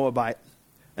Ruth the Moabite.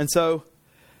 And so,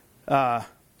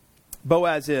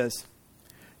 Boaz is.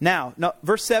 Now,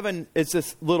 verse 7 is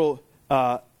this little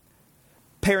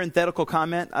parenthetical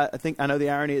comment. I know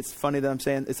the irony. It's funny that I'm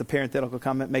saying it's a parenthetical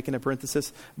comment, making a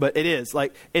parenthesis, but it is.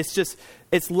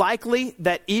 It's likely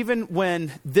that even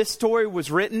when this story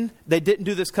was written, they didn't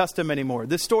do this custom anymore.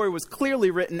 This story was clearly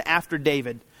written after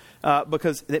David,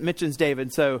 because it mentions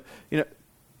David. So,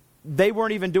 they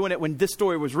weren't even doing it when this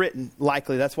story was written,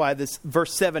 likely. That's why this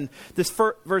verse 7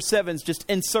 is just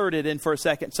inserted in for a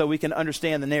second so we can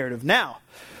understand the narrative. Now,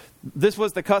 this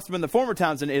was the custom in the former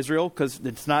times in Israel, because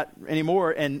it's not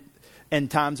anymore in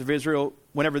times of Israel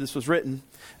whenever this was written,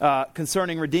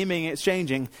 concerning redeeming and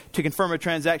exchanging to confirm a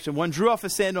transaction. One drew off a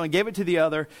sandal and gave it to the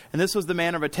other, and this was the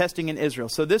manner of attesting in Israel.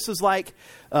 So this is like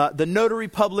the notary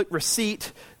public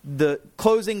receipt, the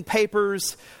closing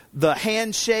papers, the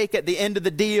handshake at the end of the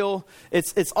deal.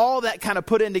 It's all that kind of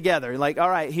put in together. Like,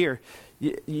 all right, here.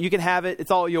 You can have it.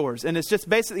 It's all yours. And it's just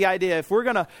basically the idea. If we're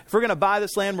gonna buy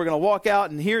this land, we're gonna walk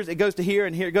out, and it goes to here,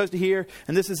 and here it goes to here,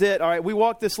 and this is it. All right, we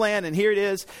walk this land, and here it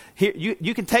is. Here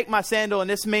you can take my sandal, and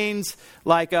this means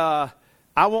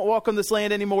I won't walk on this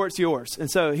land anymore. It's yours.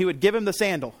 And so he would give him the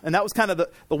sandal, and that was kind of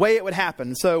the way it would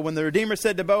happen. So when the Redeemer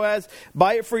said to Boaz,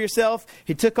 "Buy it for yourself,"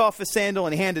 he took off his sandal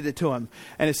and he handed it to him.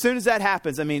 And as soon as that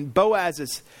happens,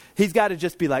 Boaz he's got to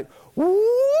just be like,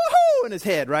 woohoo, in his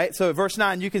head, right? So verse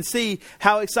 9, you can see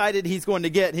how excited he's going to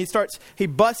get. He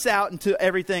busts out into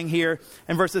everything here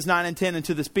in verses 9 and 10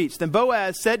 into the speech. Then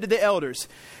Boaz said to the elders,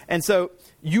 and so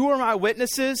you are my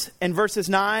witnesses in verses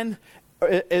 9 are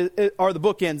the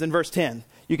bookends in verse 10.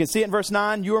 You can see it in verse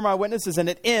 9, you are my witnesses, and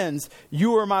it ends,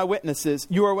 you are my witnesses,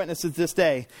 you are witnesses this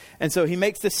day. And so he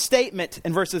makes this statement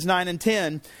in verses 9 and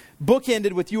 10,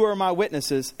 bookended with you are my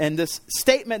witnesses. And this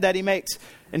statement that he makes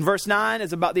in verse 9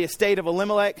 is about the estate of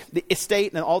Elimelech, the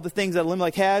estate and all the things that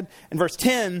Elimelech had. And verse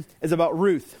 10 is about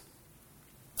Ruth.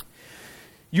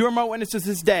 You are my witnesses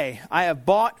this day. I have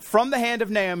bought from the hand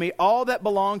of Naomi all that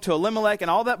belonged to Elimelech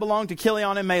and all that belonged to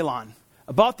Chilion and Mahlon.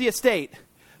 I bought the estate.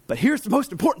 But here's the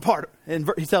most important part.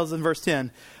 He tells us in verse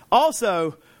 10.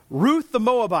 Also, Ruth the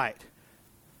Moabite,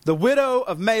 the widow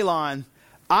of Mahlon,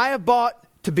 I have bought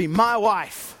to be my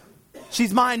wife.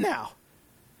 She's mine now.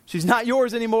 She's not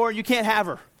yours anymore. You can't have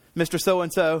her, Mr.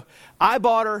 So-and-so. I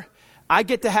bought her. I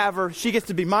get to have her. She gets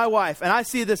to be my wife. And I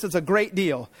see this as a great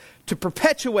deal. To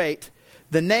perpetuate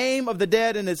the name of the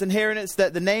dead and his inheritance,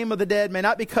 that the name of the dead may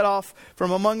not be cut off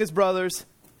from among his brothers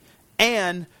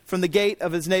and from the gate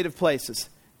of his native place.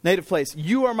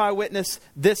 You are my witness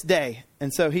this day.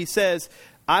 And so he says,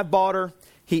 I bought her.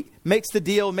 He makes the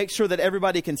deal, makes sure that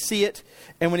everybody can see it.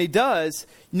 And when he does,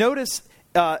 notice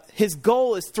his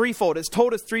goal is threefold. It's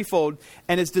told us threefold.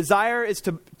 And his desire is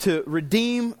to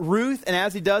redeem Ruth. And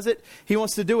as he does it, he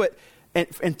wants to do it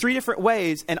in three different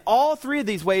ways. And all three of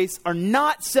these ways are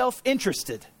not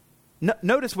self-interested.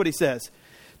 Notice what he says.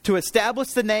 To establish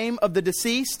the name of the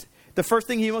deceased. The first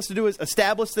thing he wants to do is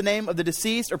establish the name of the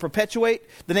deceased or perpetuate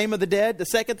the name of the dead. The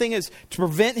second thing is to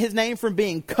prevent his name from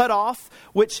being cut off,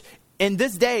 which in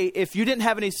this day, if you didn't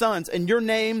have any sons and your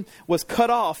name was cut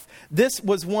off, this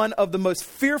was one of the most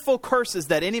fearful curses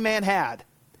that any man had.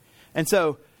 And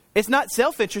so It's not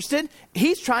self-interested.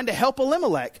 He's trying to help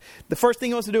Elimelech. The first thing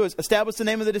he wants to do is establish the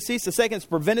name of the deceased. The second is to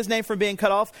prevent his name from being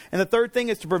cut off. And the third thing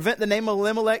is to prevent the name of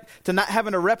Elimelech to not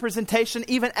having a representation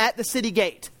even at the city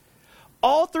gate.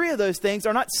 All three of those things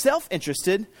are not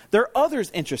self-interested. They're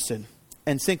others interested.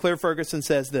 And Sinclair Ferguson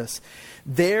says this: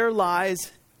 there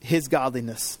lies his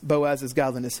godliness, Boaz's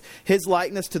godliness, his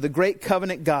likeness to the great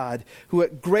covenant God, who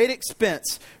at great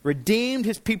expense redeemed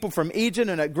his people from Egypt,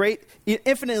 and at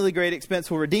infinitely great expense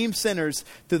will redeem sinners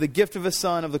through the gift of his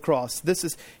son of the cross.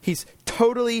 He's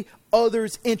totally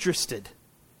others interested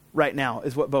right now,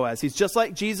 is what Boaz. He's just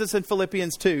like Jesus in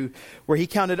Philippians 2, where he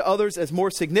counted others as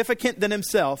more significant than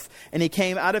himself, and he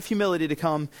came out of humility to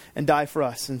come and die for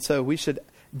us. And so we should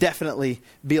definitely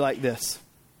be like this.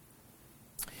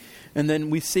 And then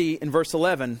we see in verse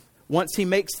 11, once he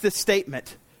makes this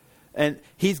statement, and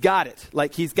he's got it.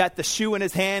 Like, he's got the shoe in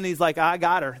his hand. He's like, I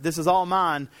got her. This is all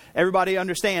mine. Everybody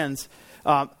understands.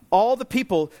 All the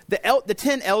people, the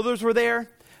 10 elders were there.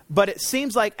 But it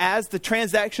seems like as the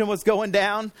transaction was going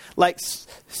down, like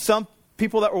some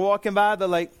people that were walking by, they're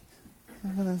like,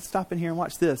 I'm going to stop in here and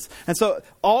watch this. And so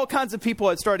all kinds of people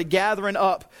had started gathering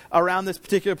up around this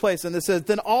particular place. And it says,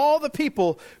 then all the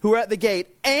people who were at the gate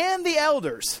and the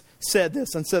elders said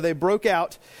this. And so they broke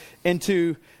out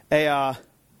into a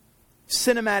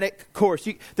cinematic chorus.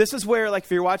 This is where, like,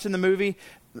 if you're watching the movie,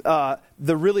 the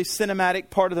really cinematic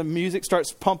part of the music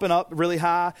starts pumping up really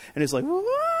high. And it's like, wah!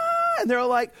 And they're all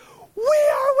like, we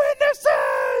are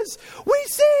witnesses. We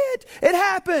see it. It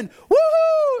happened.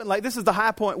 Woohoo! And like, this is the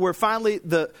high point where finally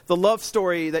the love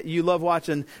story that you love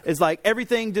watching is like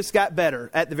everything just got better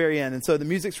at the very end. And so the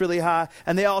music's really high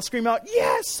and they all scream out,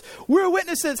 yes, we're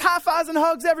witnesses. High fives and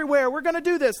hugs everywhere. We're going to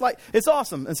do this. Like, it's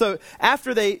awesome. And so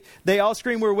after they all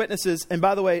scream, we're witnesses. And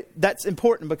by the way, that's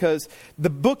important because the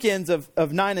bookends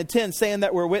of 9 and 10 saying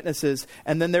that we're witnesses.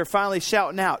 And then they're finally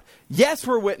shouting out, yes,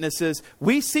 we're witnesses.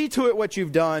 We see to it what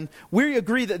you've done. We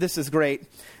agree that this is great.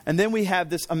 And then we have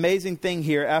this amazing thing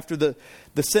here after the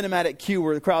cinematic cue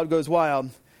where the crowd goes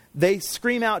wild. They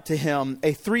scream out to him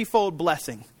a threefold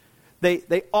blessing.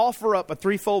 They offer up a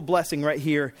threefold blessing right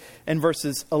here in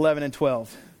verses 11 and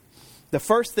 12. The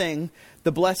first thing,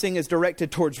 the blessing is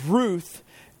directed towards Ruth.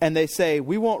 And they say,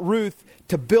 we want Ruth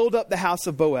to build up the house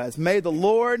of Boaz. May the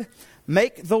Lord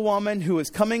make the woman who is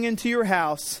coming into your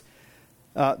house,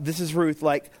 this is Ruth,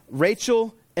 like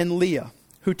Rachel and Leah,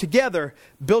 who together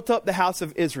built up the house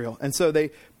of Israel. And so the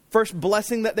first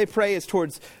blessing that they pray is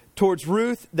towards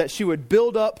Ruth, that she would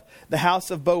build up the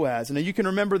house of Boaz. And you can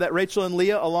remember that Rachel and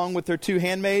Leah, along with their two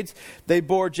handmaids, they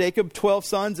bore Jacob 12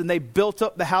 sons, and they built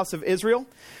up the house of Israel.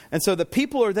 And so the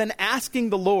people are then asking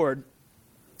the Lord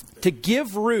to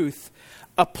give Ruth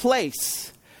a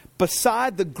place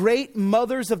beside the great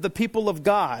mothers of the people of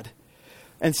God,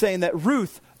 and saying that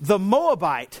Ruth, the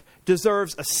Moabite,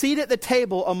 deserves a seat at the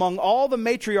table among all the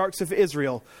matriarchs of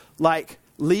Israel, like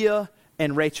Leah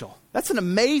and Rachel. That's an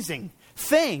amazing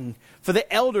thing for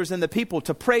the elders and the people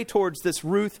to pray towards this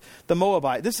Ruth, the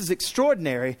Moabite. This is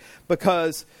extraordinary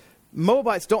because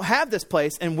Moabites don't have this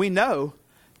place, and we know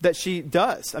that she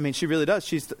does. I mean, she really does.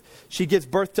 She gives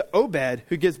birth to Obed,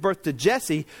 who gives birth to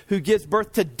Jesse, who gives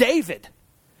birth to David.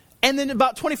 And then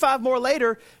about 25 more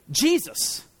later,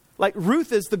 Jesus. Like,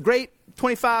 Ruth is the great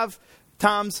 25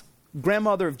 times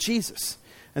grandmother of Jesus.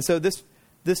 And so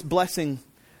this blessing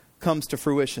comes to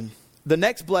fruition. The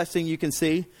next blessing you can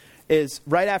see is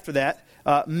right after that.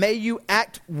 May you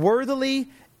act worthily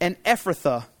in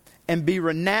Ephrathah and be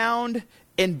renowned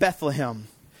in Bethlehem.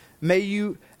 May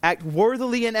you act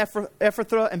worthily in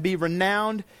Ephrathah and be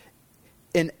renowned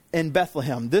in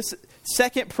Bethlehem. This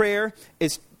second prayer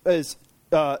is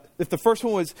if the first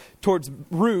one was towards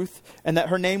Ruth and that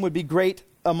her name would be great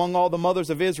among all the mothers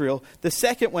of Israel, the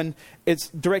second one is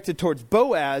directed towards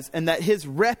Boaz and that his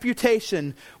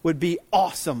reputation would be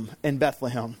awesome in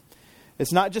Bethlehem.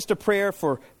 It's not just a prayer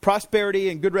for prosperity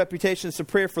and good reputation. It's a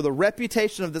prayer for the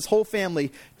reputation of this whole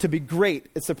family to be great.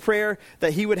 It's a prayer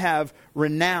that he would have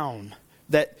renown,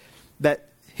 that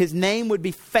his name would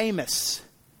be famous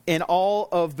in all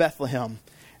of Bethlehem.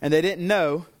 And they didn't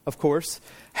know, of course,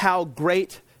 how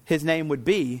great his name would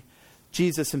be.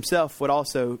 Jesus himself would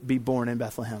also be born in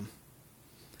Bethlehem.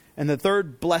 And the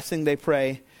third blessing they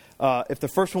pray, if the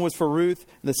first one was for Ruth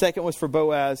and the second was for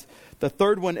Boaz, the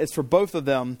third one is for both of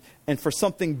them and for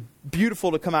something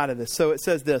beautiful to come out of this. So it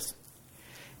says this: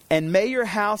 and may your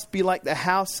house be like the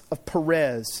house of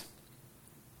Perez,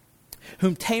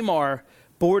 whom Tamar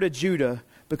bore to Judah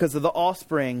because of the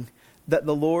offspring that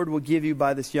the Lord will give you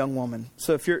by this young woman.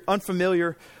 So if you're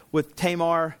unfamiliar with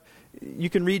Tamar, you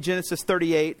can read Genesis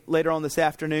 38 later on this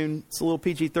afternoon. It's a little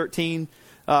PG-13,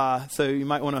 so you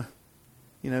might want to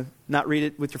not read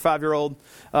it with your 5-year-old.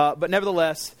 But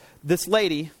nevertheless, this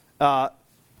lady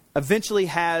eventually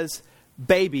has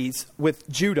babies with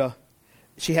Judah.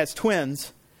 She has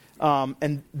twins.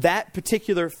 And that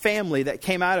particular family that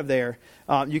came out of there,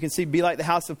 you can see, be like the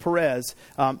house of Perez.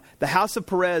 The house of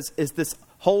Perez is this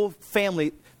whole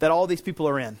family that all these people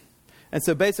are in. And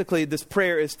so basically this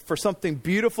prayer is for something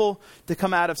beautiful to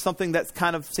come out of something that's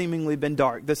kind of seemingly been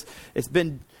dark. It's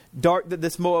been dark that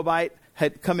this Moabite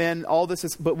had come in. All this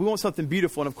is, but we want something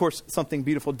beautiful. And of course, something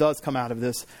beautiful does come out of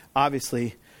this.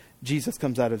 Obviously, Jesus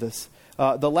comes out of this.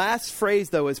 The last phrase,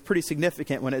 though, is pretty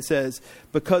significant when it says,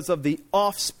 because of the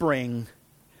offspring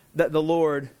that the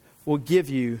Lord will give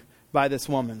you by this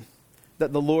woman.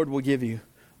 That the Lord will give you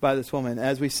by this woman.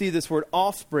 As we see this word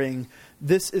offspring,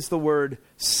 this is the word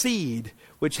seed,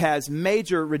 which has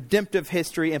major redemptive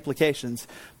history implications.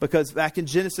 Because back in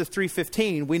Genesis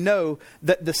 3:15, we know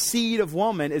that the seed of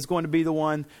woman is going to be the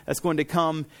one that's going to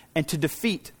come and to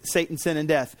defeat Satan, sin, and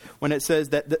death. When it says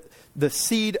that the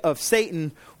seed of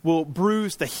Satan will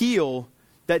bruise the heel,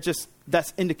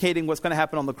 that's indicating what's going to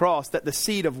happen on the cross, that the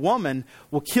seed of woman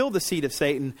will kill the seed of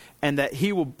Satan and that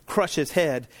he will crush his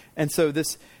head. And so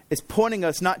this is pointing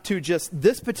us not to just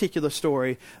this particular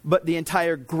story, but the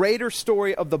entire greater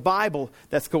story of the Bible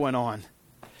that's going on.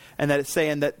 And that it's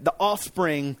saying that the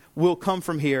offspring will come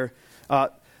from here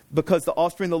because the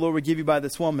offspring the Lord will give you by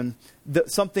this woman.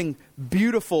 That something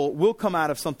beautiful will come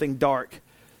out of something dark.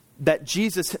 That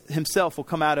Jesus himself will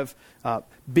come out of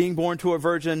being born to a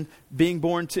virgin, being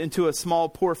born into a small,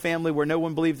 poor family where no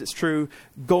one believes it's true,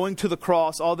 going to the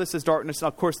cross. All this is darkness. And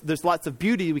of course, there's lots of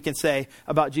beauty we can say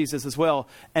about Jesus as well.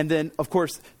 And then, of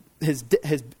course, his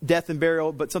death and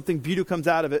burial, but something beautiful comes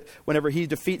out of it whenever he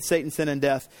defeats Satan, sin, and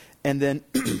death, and then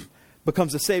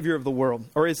becomes the Savior of the world,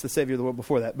 or is the Savior of the world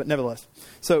before that, but nevertheless.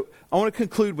 So I want to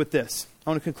conclude with this.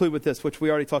 Which we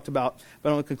already talked about, but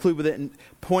I want to conclude with it and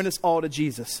point us all to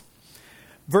Jesus.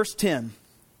 Verse 10,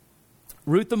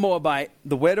 Ruth the Moabite,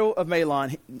 the widow of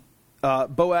Mahlon,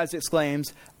 Boaz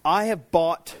exclaims, I have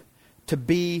bought to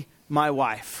be my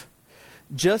wife.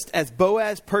 Just as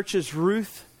Boaz purchased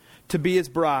Ruth to be his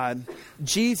bride,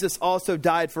 Jesus also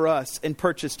died for us and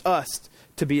purchased us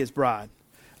to be his bride.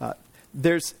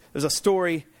 There's a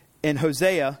story in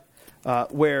Hosea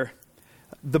where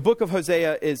the book of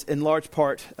Hosea is in large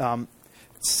part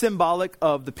symbolic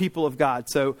of the people of God.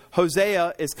 So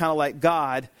Hosea is kind of like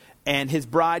God, and his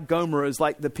bride Gomer is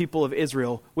like the people of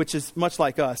Israel, which is much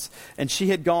like us. And she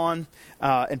had gone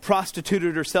and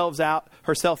prostituted herself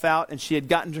out, and she had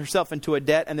gotten herself into a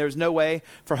debt, and there was no way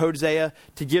for Hosea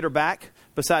to get her back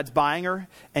besides buying her.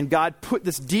 And God put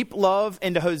this deep love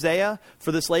into Hosea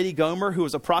for this lady Gomer, who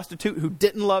was a prostitute, who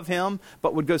didn't love him,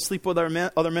 but would go sleep with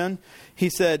other men.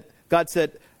 God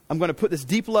said, I'm going to put this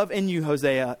deep love in you,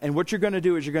 Hosea, and what you're going to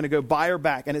do is you're going to go buy her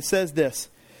back. And it says this,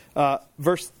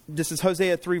 this is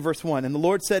Hosea 3, verse 1. And the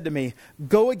Lord said to me,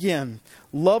 go again,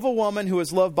 love a woman who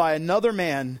is loved by another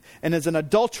man and is an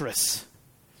adulteress.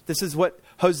 This is what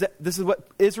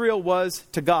Israel was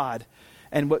to God.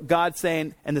 And what God's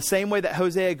saying, and the same way that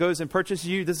Hosea goes and purchases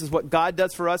you, this is what God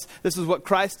does for us. This is what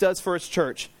Christ does for his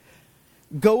church.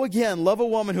 Go again, love a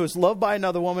woman who is loved by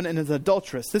another woman and is an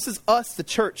adulteress. This is us, the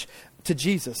church, to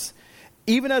Jesus.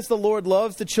 Even as the Lord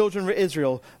loves the children of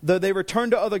Israel, though they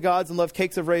return to other gods and love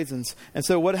cakes of raisins. And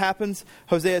so what happens?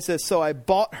 Hosea says, so I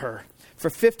bought her for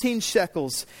 15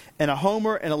 shekels and a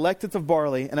homer and a lectith of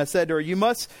barley. And I said to her, you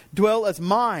must dwell as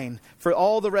mine for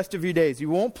all the rest of your days. You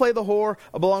won't play the whore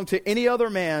or belong to any other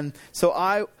man, so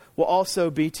I will also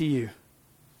be to you.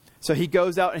 So he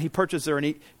goes out and he purchases her, and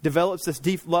he develops this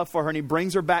deep love for her, and he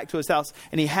brings her back to his house,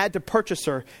 and he had to purchase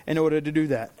her in order to do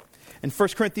that. And 1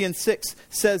 Corinthians 6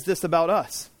 says this about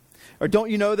us. Or don't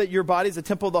you know that your body is a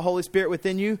temple of the Holy Spirit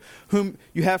within you, whom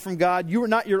you have from God? You are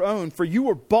not your own, for you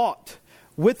were bought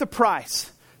with a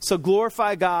price. So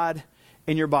glorify God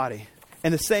in your body.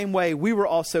 In the same way, we were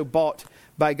also bought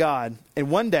by God.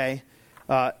 And one day,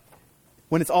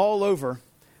 when it's all over,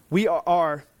 we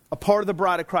are a part of the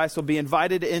bride of Christ, will be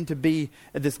invited in to be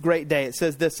at this great day. It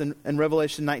says this in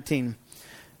Revelation 19.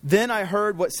 Then I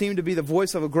heard what seemed to be the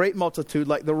voice of a great multitude,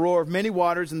 like the roar of many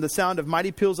waters and the sound of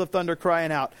mighty peals of thunder,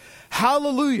 crying out,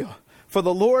 Hallelujah! For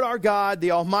the Lord our God,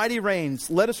 the Almighty reigns.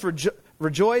 Let us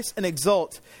rejoice and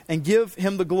exult and give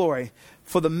him the glory.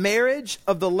 For the marriage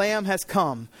of the Lamb has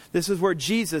come. This is where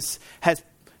Jesus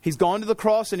he's gone to the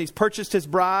cross and he's purchased his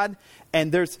bride.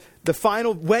 And there's the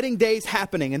final wedding days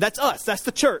happening. And that's us. That's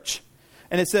the church.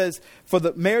 And it says, for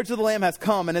the marriage of the Lamb has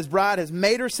come, and his bride has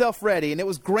made herself ready. And it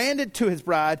was granted to his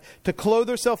bride to clothe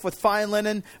herself with fine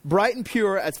linen, bright and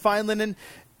pure, as fine linen,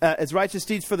 as righteous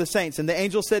deeds for the saints. And the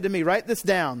angel said to me, write this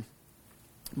down.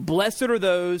 Blessed are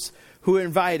those who are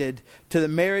invited to the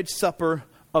marriage supper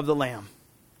of the Lamb.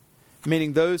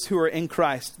 Meaning those who are in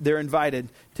Christ, they're invited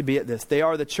to be at this. They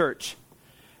are the church.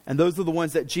 And those are the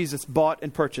ones that Jesus bought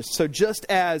and purchased. So just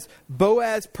as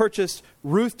Boaz purchased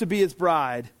Ruth to be his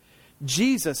bride,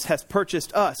 Jesus has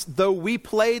purchased us. Though we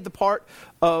played the part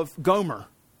of Gomer,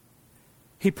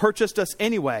 he purchased us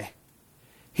anyway.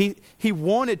 He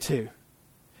wanted to.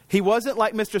 He wasn't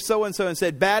like Mr. So-and-so and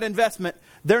said, bad investment,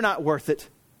 they're not worth it.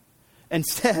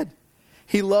 Instead,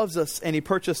 he loves us and he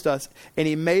purchased us and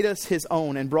he made us his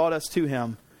own and brought us to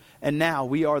him. And now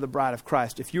we are the bride of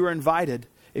Christ. If you are invited,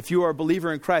 if you are a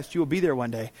believer in Christ, you will be there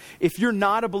one day. If you're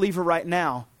not a believer right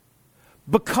now,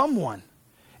 become one.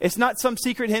 It's not some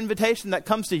secret invitation that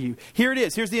comes to you. Here it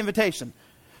is. Here's the invitation.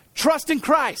 Trust in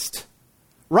Christ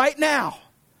right now.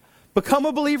 Become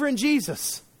a believer in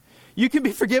Jesus. You can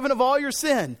be forgiven of all your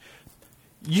sin.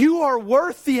 You are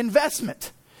worth the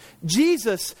investment.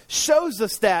 Jesus shows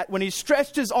us that when he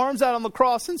stretched his arms out on the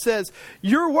cross and says,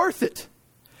 you're worth it.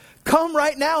 Come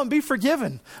right now and be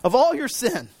forgiven of all your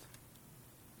sin.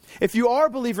 If you are a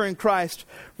believer in Christ,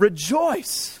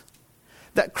 rejoice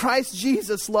that Christ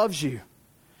Jesus loves you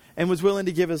and was willing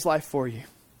to give his life for you.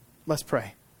 Let's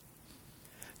pray.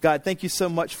 God, thank you so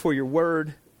much for your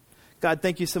word. God,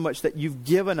 thank you so much that you've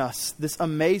given us this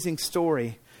amazing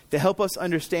story to help us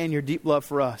understand your deep love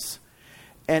for us.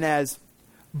 And as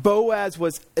Boaz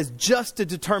was as just to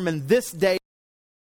determine this day